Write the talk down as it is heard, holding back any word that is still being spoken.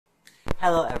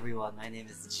Hello everyone, my name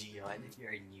is Gio, and if you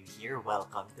are new here,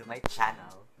 welcome to my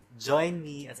channel. Join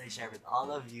me as I share with all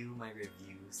of you my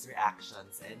reviews,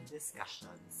 reactions, and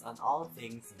discussions on all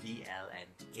things BL and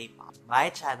K-pop. My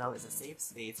channel is a safe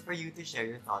space for you to share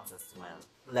your thoughts as well.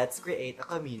 Let's create a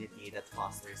community that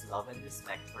fosters love and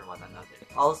respect for one another.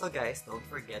 Also guys, don't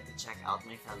forget to check out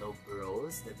my fellow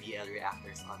bros, the BL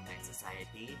Reactors Online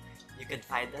Society. You can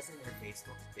find us in our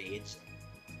Facebook page,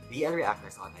 BL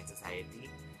Reactors Online Society,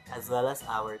 as well as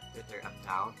our Twitter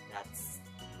account, that's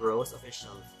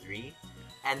BrosOfficial3.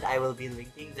 And I will be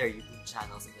linking their YouTube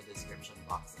channels in the description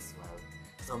box as well.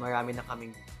 So marami na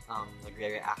kaming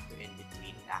nagre-react to in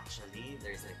between actually.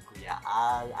 There's like Kuya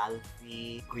Al,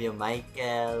 Alfie, Kuya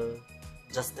Michael,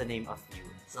 just to name a few.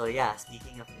 So yeah,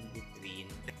 speaking of in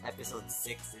between, episode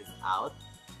 6 is out.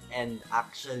 And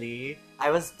actually,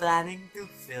 I was planning to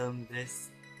film this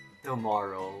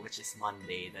tomorrow, which is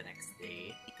Monday, the next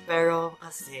day. Pero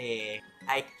kasi,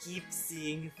 I keep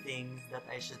seeing things that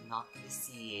I should not be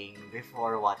seeing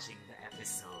before watching the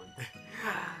episode.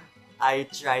 I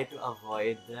try to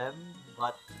avoid them,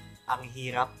 but ang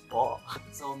hirap po.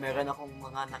 So, meron akong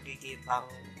mga nakikitang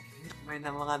may na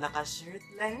mga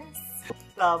naka-shirtless.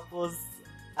 Tapos,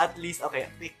 at least, okay,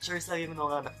 pictures lang yung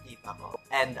mga nakikita ko.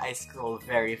 And I scroll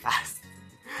very fast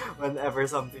whenever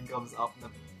something comes up na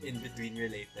in-between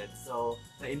related. So,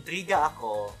 na-intriga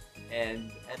ako, and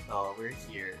eto, we're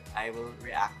here. I will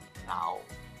react now.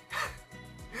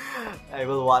 I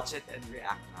will watch it and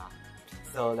react now.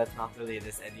 So, let's not delay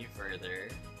this any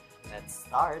further. Let's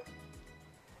start!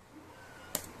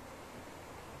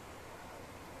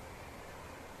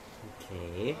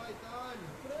 Okay.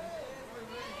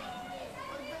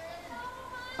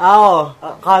 Oh!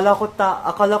 Akala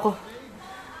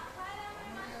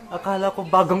ko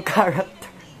bagong character.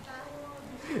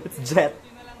 It's Jet.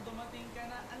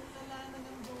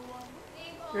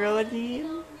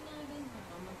 Ronin.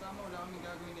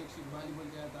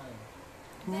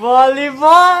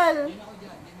 Volleyball!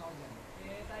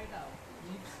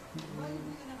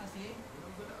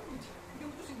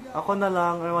 Ako na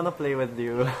lang. I wanna play with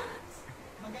you.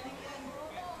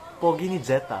 Pogi ni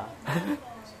Jet ah.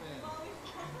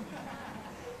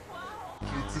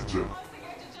 Cute si Jet.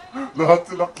 Lahat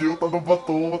sila cute. Ano ba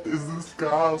to? What is this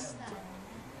cast?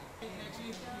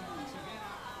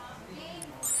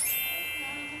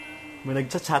 May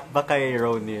nagchat-chat ba kay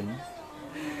Ronin?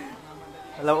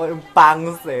 Alam mo, yung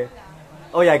pangs eh.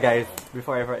 Oh yeah guys,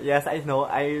 before yes, I know,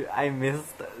 I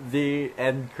missed the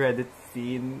end credit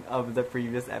scene of the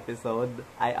previous episode.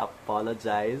 I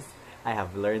apologize. I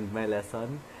have learned my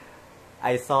lesson.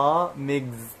 I saw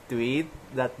Mig's tweet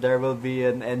that there will be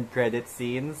an end credit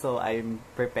scene, so I'm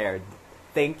prepared.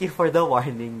 Thank you for the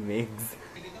warning, Migs.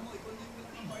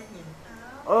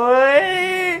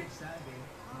 Oy!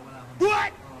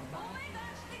 What?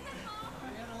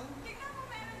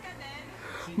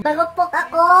 Marupok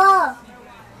ako!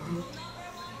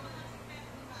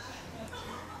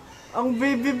 Ang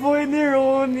baby boy ni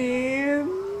Ronin!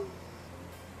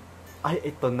 Ay,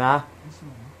 ito na.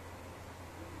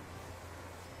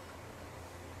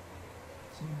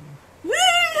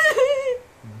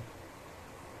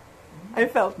 I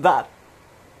felt that.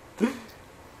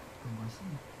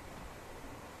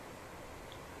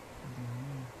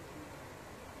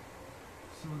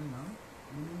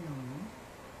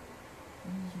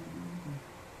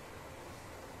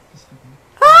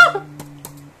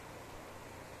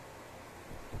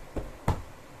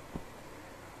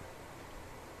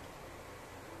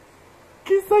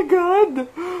 Kiss agad!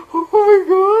 Oh my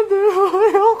god!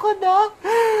 Ayoko na!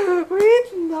 Wait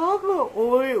lang!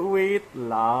 Uy, wait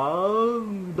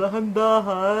lang!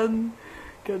 Dahan-dahan!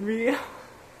 Can we...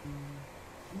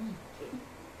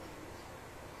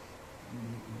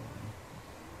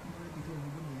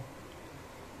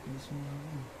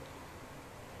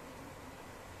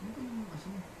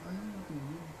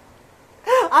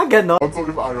 Ah, ganon? So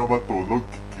if ayaw matulog,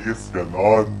 kiss,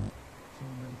 ganon.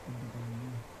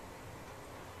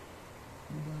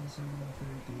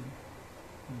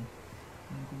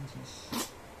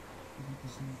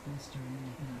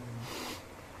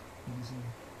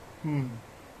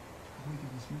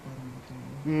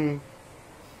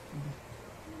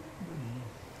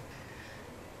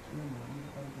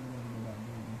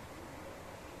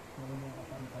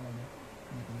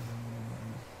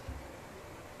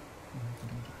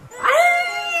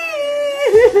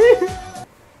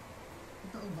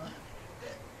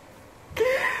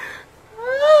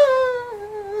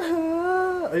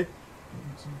 Ay.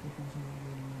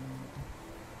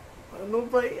 Ano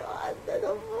ba yan?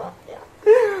 Ano ba yan?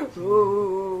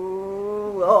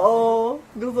 Oo.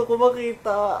 Gusto ko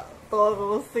makita.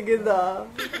 Toro, sige na.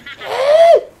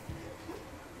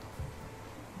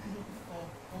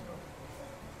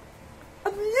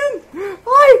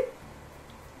 Ay!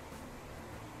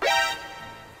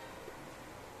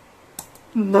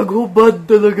 Naghubad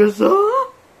talaga siya?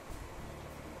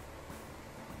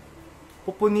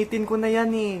 Pupunitin ko na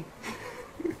yan eh.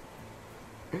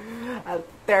 I'll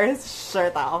tear his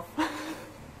shirt off.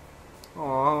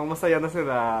 Oh, masaya na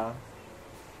sila.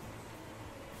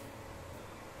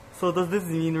 So does this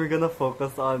mean we're gonna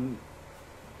focus on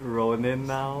Ronin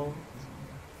now?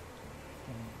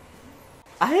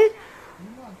 Ay!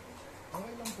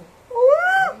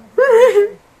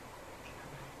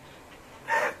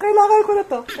 Kailangan ko na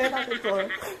to. Kailangan ko.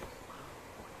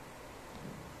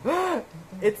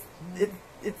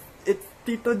 It's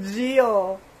Tito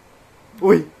Gio.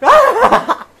 Uy!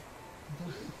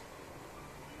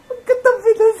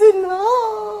 Magkatabi na sila.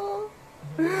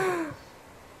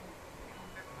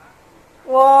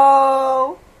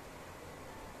 Wow!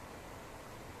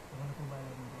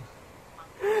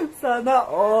 Sana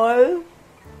all.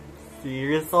 See,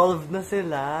 resolved na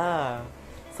sila.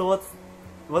 So what's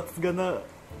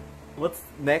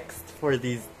next for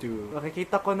these two?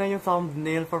 Nakikita ko na yung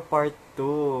thumbnail for part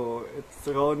 2. It's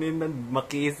Ronin and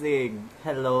Makisig.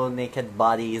 Hello, naked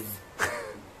bodies.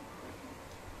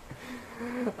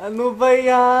 Ano ba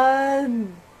yan?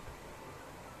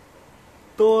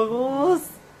 Toros?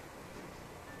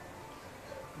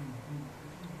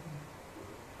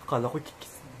 Akala ko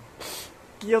kikis.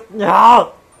 Cute niya!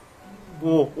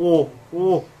 Oh.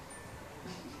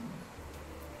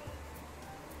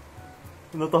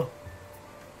 Ano to?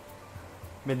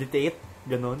 Meditate?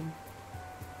 Ganon?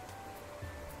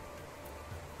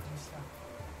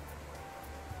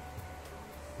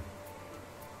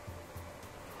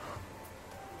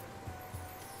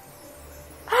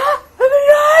 Ah! Ano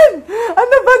yan?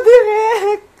 Ano ba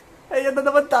direct? Ayan na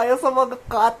naman tayo sa mga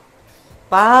cut.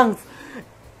 Pangs!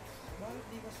 Bakit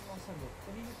di ka sumasagot?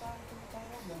 Kanina pa ako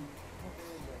tumatawag lang.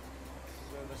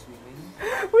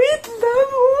 Wait lang!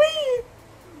 Uy!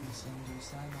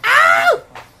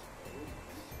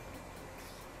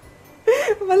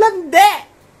 Malandi!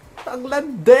 Ang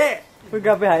landi! Pero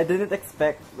grabe ha, I didn't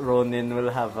expect Ronin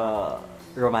will have a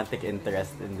romantic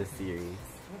interest in this series.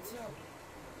 What's up?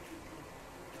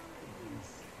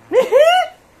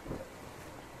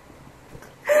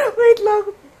 Wait lang!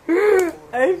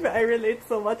 I relate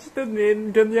so much to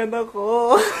Nin. Ganyan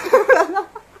ako.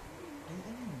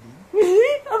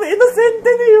 Ang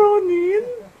inosente ni Ronin.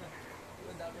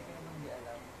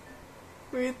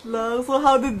 Wait lang. So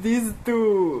how did these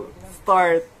two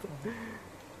start?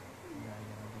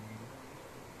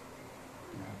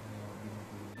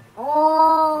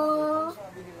 Oh!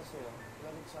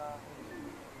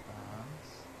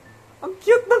 Ang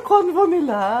cute ng convo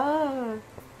nila.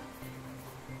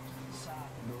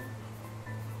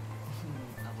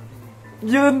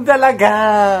 Yun talaga.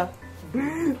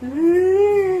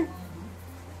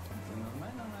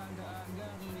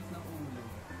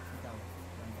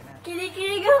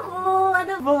 Kinikilig ako!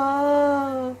 Ano ba? Ba?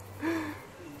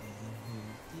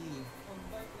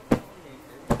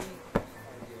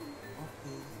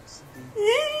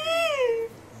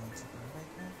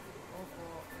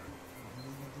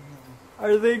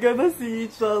 Are they gonna see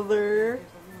each other?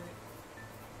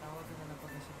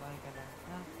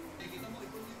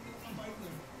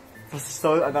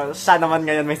 So, ano, siya naman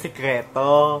ngayon may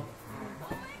sikreto.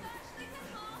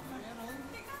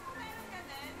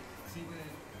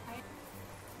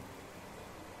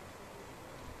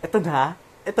 Ito na?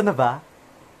 Ito na ba?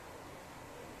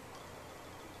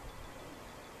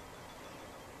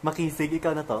 Makisig,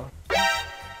 ikaw na to?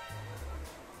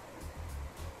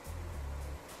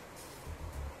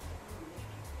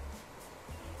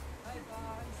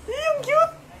 Ang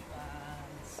cute!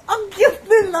 Ang cute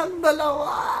nilang dalawa!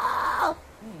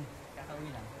 Kakauwi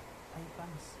lang. Ay,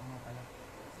 pants. Ano pala?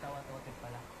 TauTep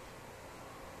pala.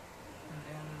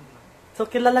 So,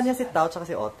 kilala niya si Tao tsaka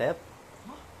si Otep?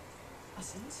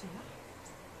 Asin sila?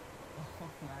 Oo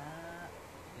nga.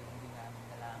 Hindi namin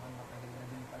nalaman. Matagal na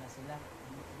din pala sila.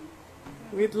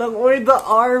 Wait lang, oy, the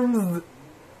arms!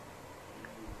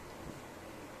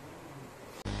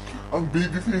 Ang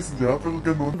baby face niya, pero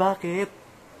ganun. Bakit?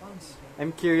 Pants.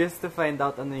 I'm curious to find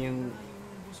out ano yung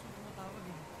Gusto ko tumatawag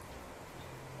eh.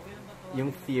 Okay lang ba to?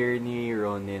 yung fear ni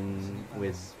Ronin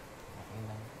with Okay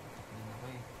lang. Tatlin ako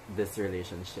eh. this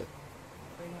relationship.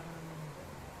 Okay lang naman.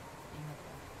 Ingat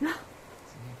ka.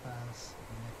 Sige, pants.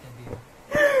 Ingat ka din.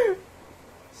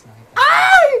 Tapos nakita.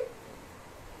 Ay!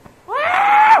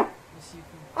 Wow! Miss you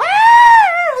too.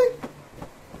 Ay!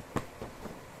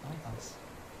 Okay, pants.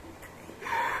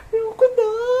 Ayoko na!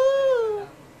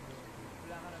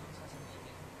 Wala ka naman sasabihin.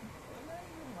 Wala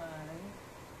naman.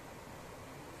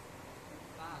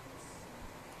 Pants.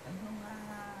 Ano nga?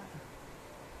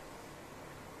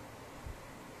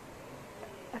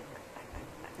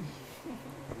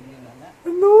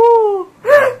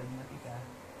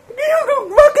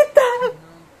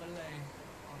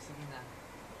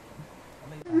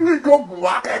 Pasabog,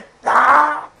 bakit ka?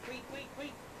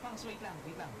 Wait. Pangs, wait lang.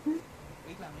 Wait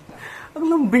lang. Ang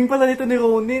lambing pala nito ni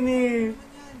Ronin eh. Ano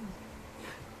yan?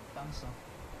 Pangs, oh.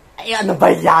 Ay, ano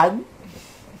ba yan?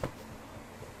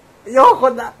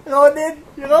 Ayoko na! Ronin!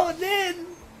 Akin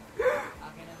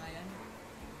na nga yan.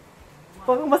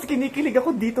 Parang mas kinikilig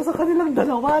ako dito sa kanilang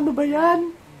dalawa. Ano ba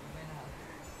yan? Okay na.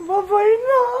 Babay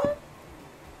na!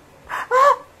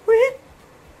 Ah! Wait!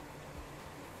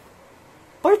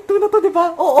 Part 2 na to, di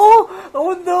ba? Oo!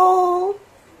 Oh no!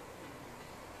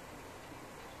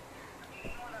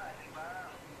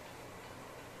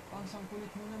 Pangs, ang kulit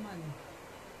mo naman.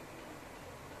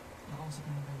 Nakausap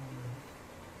mo na kayo ng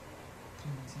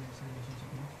 3 months years sa relationship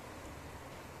mo.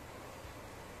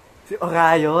 Si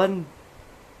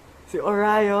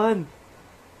Orion!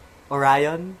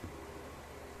 Orion?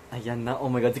 Ayan na, oh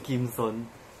my god, si Kimson.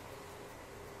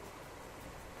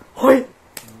 Hoy!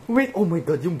 Wait, oh my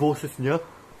god, yung boses niya.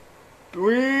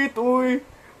 Wait, uy!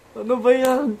 Ano ba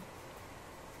yan?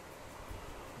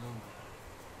 No.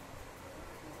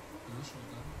 No,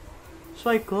 shut up.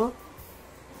 Shy ko?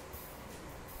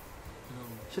 No.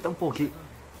 Shit, ang pogi.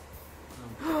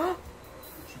 No.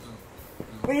 Shut up.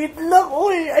 No. Wait lang,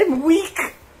 uy! I'm weak!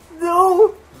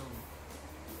 No! No.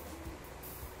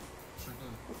 Shut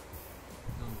up.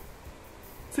 No.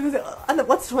 Sino si... Ano,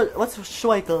 what's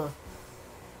Schweiker?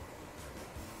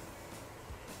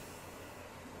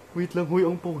 Wait lang, huy,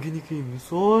 ang pogi ni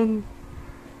Kimson.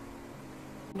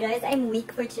 Guys, I'm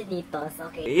weak for chinitos,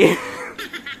 okay?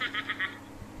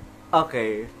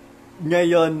 Okay.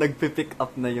 Ngayon, nagpipick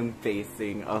up na yung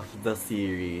pacing of the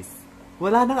series.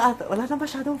 Wala na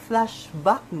masyadong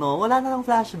flashback, no? Wala na lang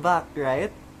flashback,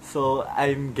 right? So,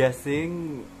 I'm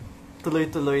guessing,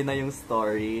 tuloy-tuloy na yung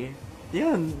story.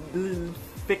 Yun,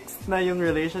 fixed na yung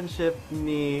relationship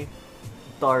ni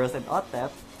Taurus and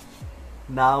TauTep.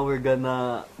 Now, we're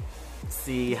gonna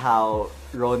see how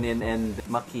Ronin and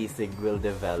Makisig will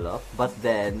develop. But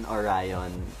then,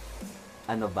 Orion,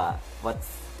 ano ba?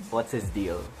 What's his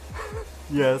deal?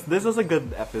 Yes, this was a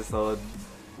good episode.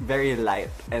 Very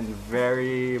light and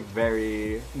very,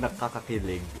 very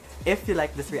nakakakilig. If you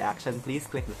like this reaction, please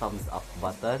click the thumbs up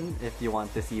button. If you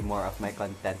want to see more of my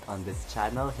content on this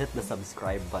channel, hit the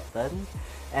subscribe button.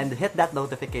 And hit that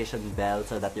notification bell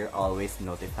so that you're always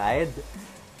notified.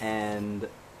 And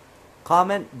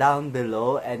comment down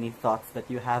below any thoughts that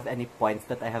you have, any points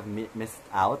that I have missed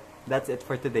out. That's it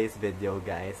for today's video,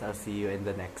 guys. I'll see you in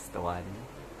the next one.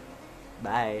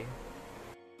 Bye!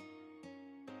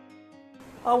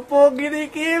 Ang pogi ni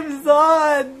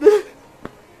Kimson!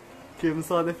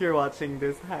 Kimson, if you're watching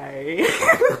this, hi!